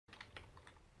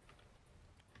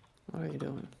What are you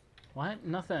doing? What?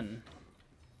 Nothing.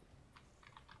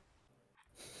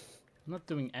 I'm not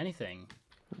doing anything.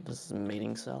 This is a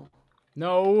mating cell.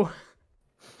 No!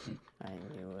 I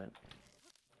knew it.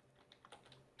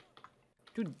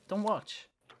 Dude, don't watch.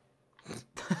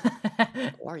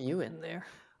 Why are you in there?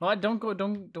 Well, don't go,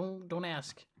 don't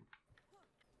ask.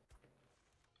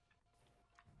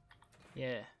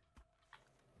 Yeah.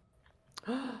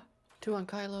 2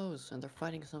 Ankylos, and they're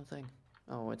fighting something.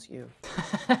 Oh, it's you.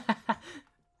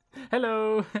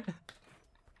 Hello!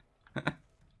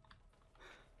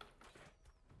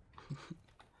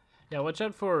 Yeah, watch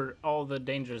out for all the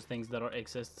dangerous things that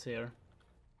exists here.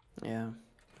 Yeah,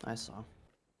 I saw.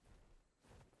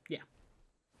 Yeah.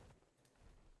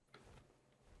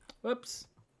 Whoops.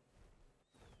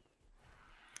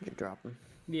 You drop him.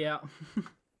 Yeah.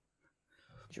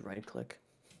 Did you right click?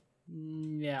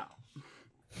 Yeah.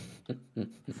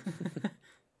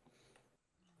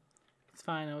 It's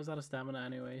fine, I was out of stamina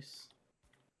anyways.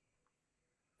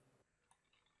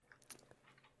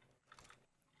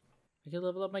 I can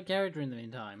level up my character in the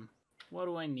meantime. What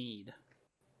do I need?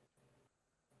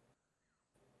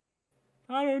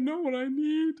 I don't know what I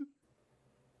need.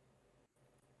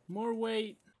 More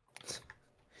weight. Just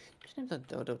name the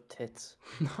Dodo Tits.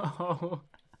 No.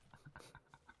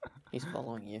 He's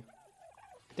following you.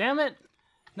 Damn it!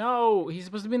 No, he's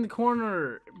supposed to be in the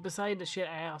corner beside the shit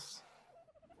ass.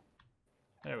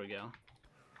 There we go.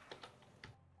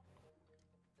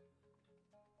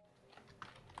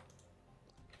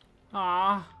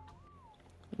 Ah,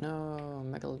 No,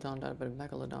 Megalodon died by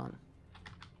Megalodon.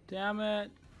 damn it.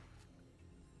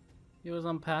 He was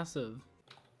on passive.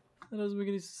 That doesn't make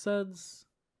any sense.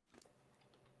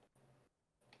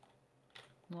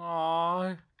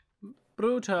 Aw,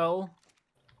 brutal.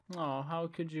 Oh, how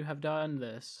could you have done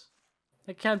this?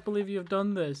 I can't believe you have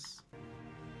done this.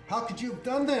 How could you have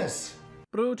done this?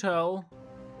 Brutal.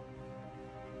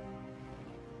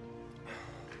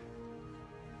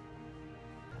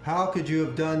 How could you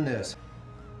have done this?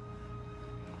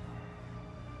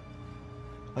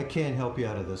 I can't help you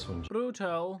out of this one.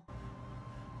 Brutal.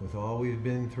 With all we've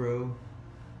been through,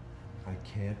 I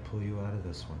can't pull you out of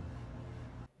this one.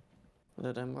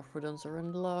 The Dimorphodons are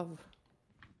in love.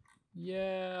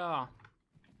 Yeah.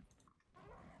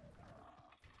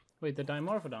 Wait, the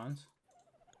Dimorphodons?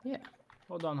 Yeah.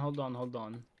 Hold on, hold on, hold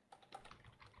on.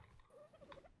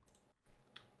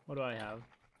 What do I have?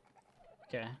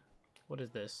 Okay. What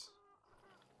is this?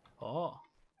 Oh.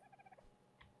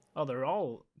 Oh, they're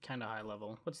all kind of high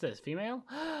level. What's this? Female?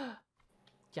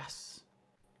 Yes.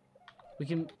 We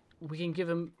can give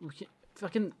him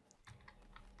fucking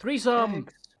threesome.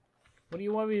 Thanks. What do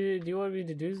you want me to do? You want me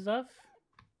to do stuff?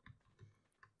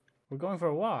 We're going for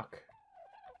a walk.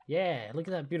 Yeah, look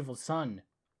at that beautiful sun.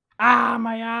 Ah,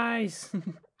 my eyes.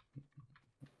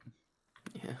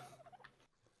 Yeah.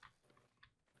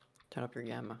 Turn up your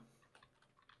gamma.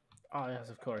 Oh, yes,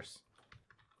 of course.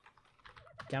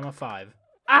 Gamma 5.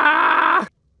 Ah!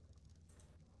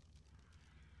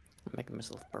 Make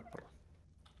myself purple.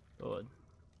 Good.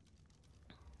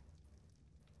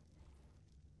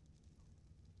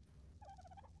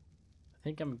 I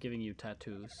think I'm giving you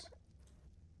tattoos.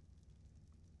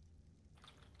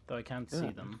 Though I can't see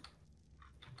Good. them.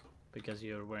 Because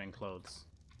you're wearing clothes.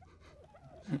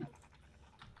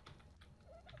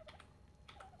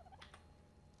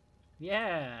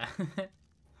 Yeah!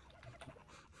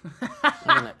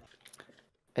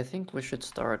 I think we should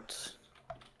start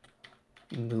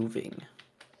moving.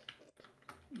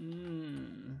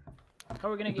 How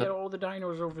are we gonna get all the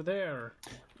dinos over there?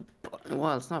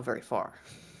 Well, it's not very far.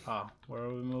 Oh, where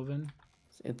are we moving?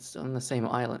 It's on the same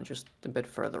island, just a bit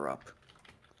further up.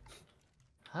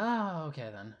 Ah,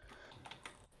 okay then.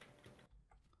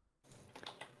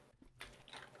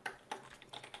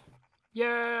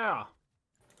 Yeah!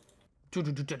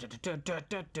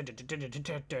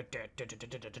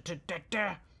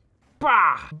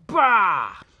 Bah!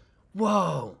 Bah!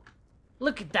 Whoa!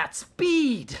 Look at that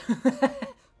speed!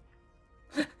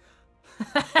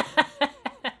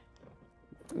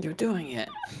 You're doing it.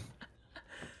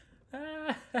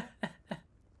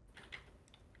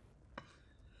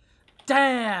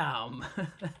 Damn!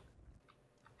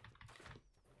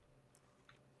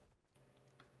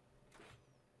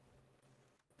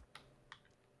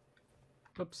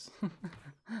 Oops.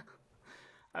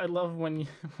 I love when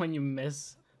you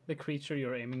miss the creature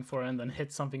you're aiming for and then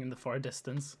hit something in the far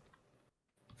distance.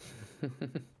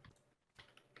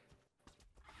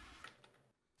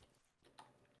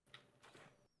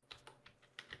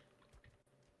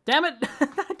 Damn it!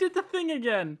 I did the thing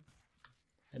again!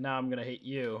 And now I'm gonna hit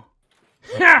you.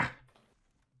 Ha!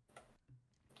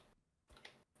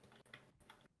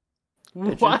 Did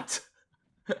you? What?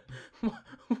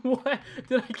 What?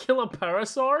 Did I kill a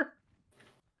parasaur?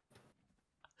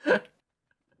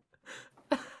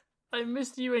 I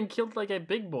missed you and killed like a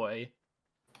big boy.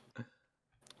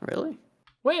 Really?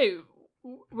 Wait,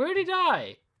 where'd he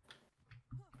die?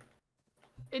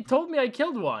 It told me I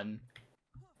killed one.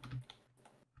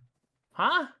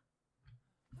 Huh?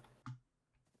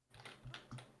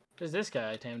 There's this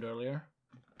guy I tamed earlier.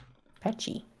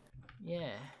 Patchy.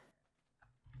 Yeah.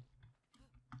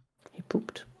 He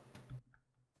pooped.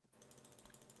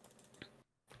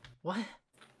 What?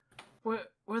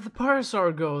 Where'd the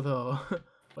parasaur go, though?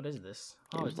 What is this?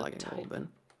 Oh, Game's it's a, lagging a little bit.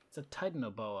 it's a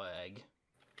titanoboa egg.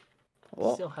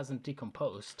 Oh, Still hasn't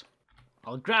decomposed.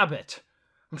 I'll grab it.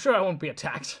 I'm sure I won't be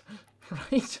attacked,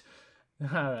 right?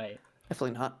 All right.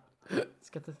 definitely not. Let's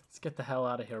get the hell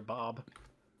out of here, Bob.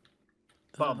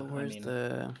 Bob, I Where's mean,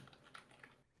 the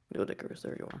no diggers?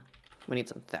 There you are. We need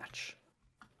some thatch.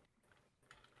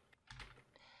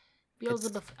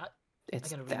 Beelzebub. It's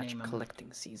gotta thatch rename 'em.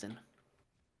 collecting season.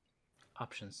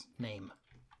 Options. Name.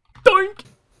 Doink.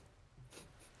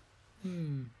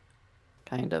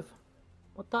 Kind of.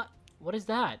 What is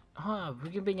that? Huh?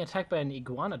 We're being attacked by an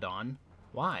iguanodon.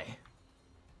 Why?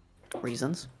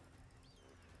 Reasons.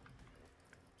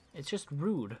 It's just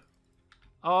rude.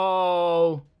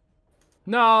 Oh.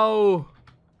 No.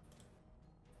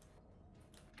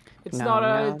 It's not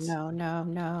a.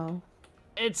 No.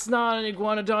 It's not an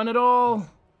iguanodon at all.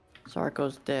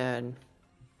 Sarko's dead.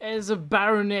 It's a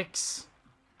Baronix.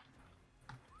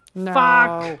 No.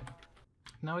 Fuck.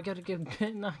 Now I gotta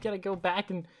go back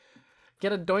and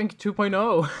get a Doink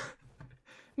 2.0.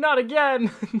 Not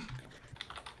again.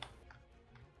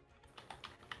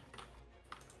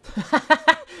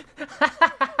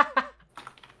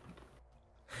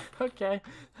 Okay.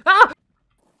 Ah!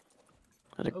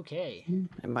 Okay.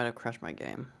 It might have crashed my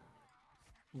game.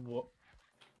 What?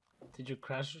 Did your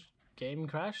game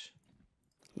crash?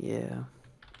 Yeah.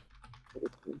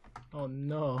 Oh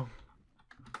no.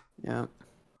 Yeah.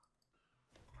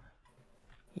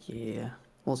 Yeah.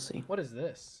 We'll see. What is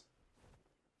this?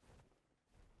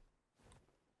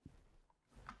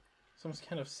 Some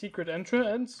kind of secret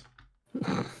entrance?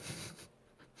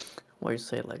 Why you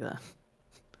say it like that?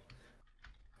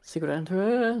 Secret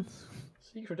entrance.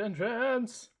 Secret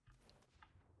entrance.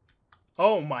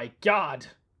 Oh my god.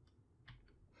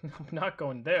 I'm not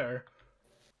going there.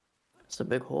 It's a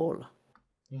big hole.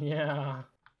 Yeah.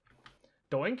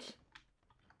 Doink.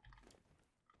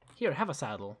 Here, have a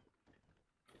saddle.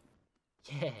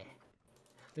 Yeah.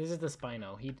 This is the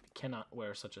Spino. He cannot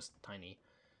wear such a tiny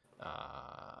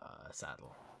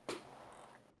saddle.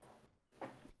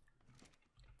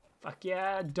 Fuck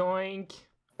yeah, Doink.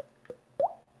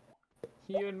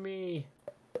 You and me.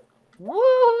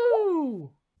 Woo!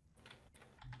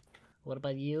 What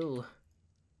about you?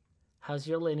 How's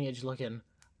your lineage looking?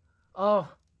 Oh,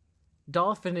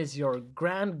 Dolphin is your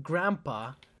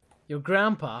grandpa, your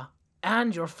grandpa,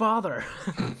 and your father.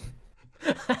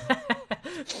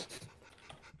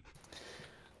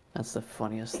 That's the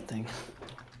funniest thing.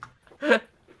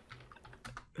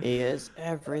 He is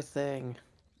everything.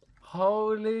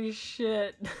 Holy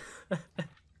shit.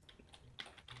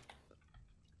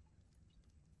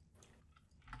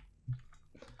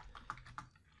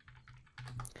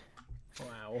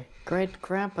 Wow. Great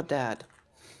grandpa dad.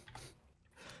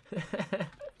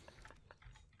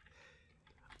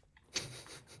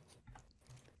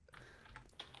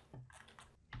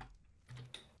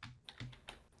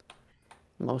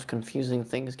 Most confusing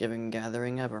Thanksgiving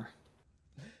gathering ever.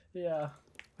 Yeah.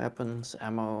 Weapons,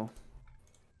 ammo,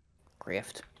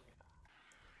 graft.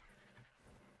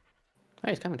 Oh,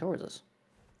 he's coming towards us.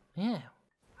 Yeah.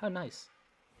 How nice.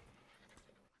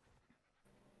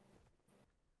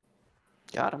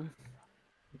 Got him.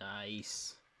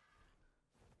 Nice.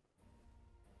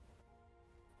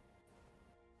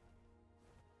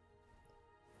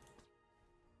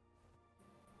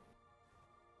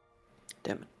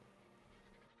 Damn it.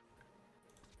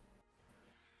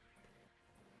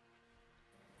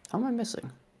 How am I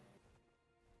missing?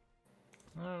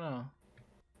 I don't know.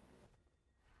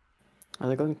 Are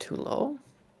they going too low?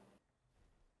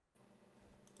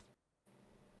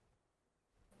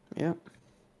 Yep.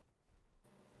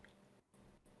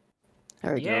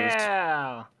 There he goes.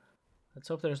 Yeah! Let's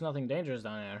hope there's nothing dangerous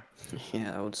down there.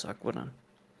 Yeah, that would suck, wouldn't it?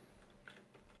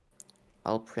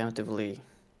 I'll preemptively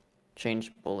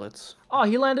change bullets. Oh,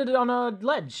 he landed on a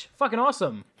ledge. Fucking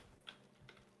awesome.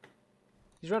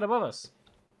 He's right above us.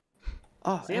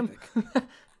 Oh, See him? epic.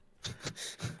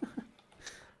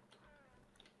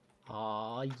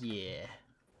 Aw, yeah.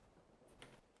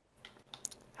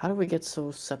 How do we get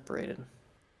so separated?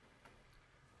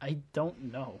 I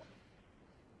don't know.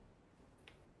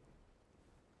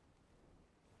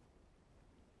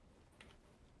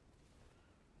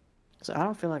 So I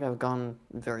don't feel like I've gone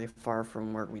very far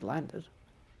from where we landed.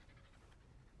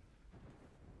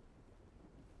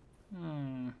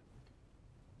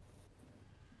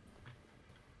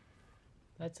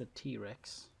 That's a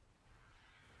T-Rex.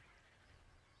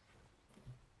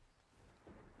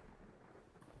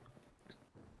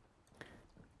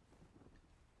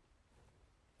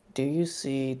 Do you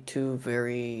see two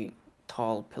very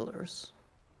tall pillars,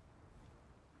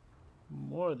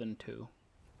 More than 2.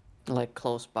 like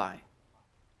close by?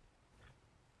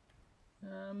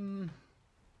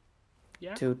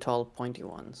 Yeah. Two tall pointy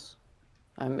ones.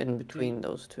 I'm in between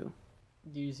those two.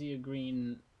 Do you see a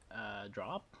green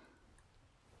drop?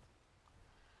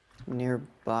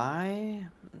 Nearby?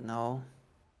 No.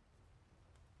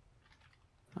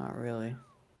 Not really.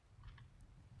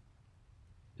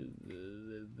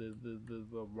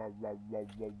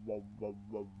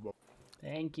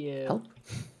 Thank you. Help?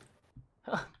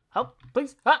 Help,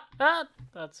 please. Ah, ah.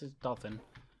 That's a dolphin.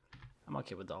 I'm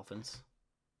okay with dolphins.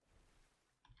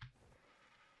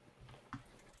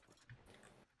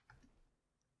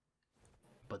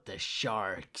 But the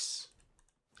sharks.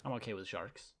 I'm okay with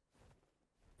sharks.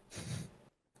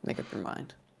 Make up your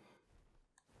mind.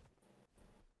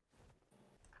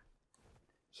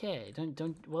 Yeah,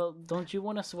 don't you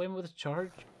want to swim with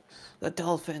sharks? The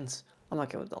dolphins! I'm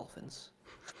okay with dolphins.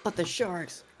 But the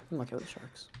sharks! I'm okay with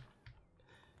sharks.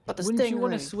 But the Wouldn't you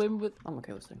want to stingrays! swim with? I'm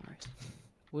okay with stingrays.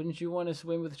 Wouldn't you want to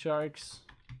swim with sharks?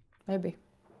 Maybe.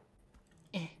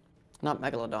 Eh. Not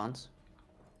megalodons.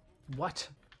 What?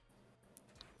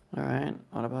 Alright,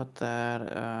 what about that,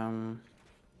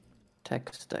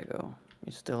 Tech Stego?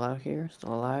 You still out here?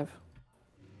 Still alive?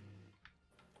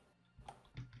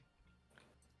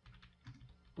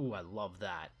 Ooh, I love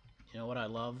that. You know what I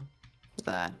love?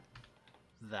 That.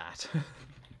 That.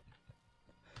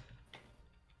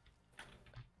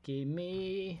 Give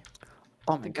me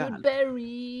Oh my a god. good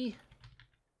berry.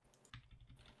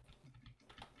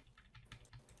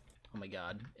 Oh my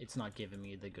god, it's not giving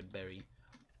me the good berry.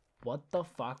 What the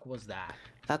fuck was that?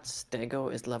 That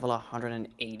Stego is level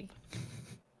 180.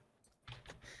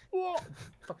 Whoa!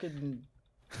 Fucking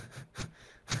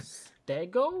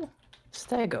Stego?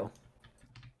 Stego.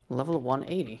 Level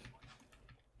 180.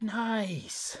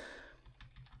 Nice.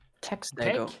 Tech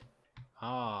Stego. Peck?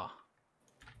 Ah.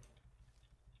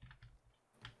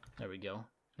 There we go.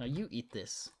 Now you eat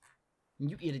this.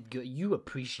 You eat it good. You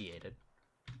appreciate it.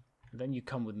 And then you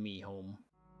come with me home.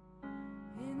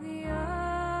 In the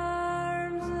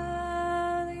arms of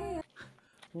the...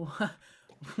 What?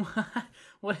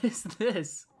 What is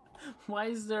this? Why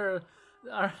is there...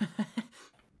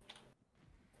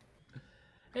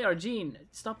 Hey, Arjeen,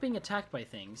 stop being attacked by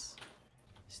things.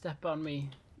 Step on me,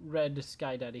 red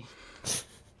sky daddy.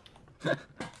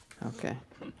 Okay.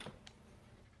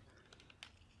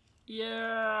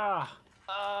 Yeah!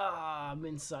 Ah, I'm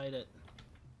inside it.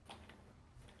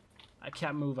 I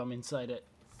can't move, I'm inside it.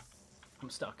 I'm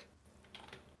stuck.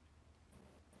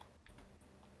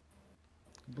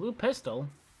 Blue pistol?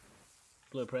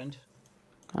 Blueprint.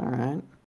 Alright.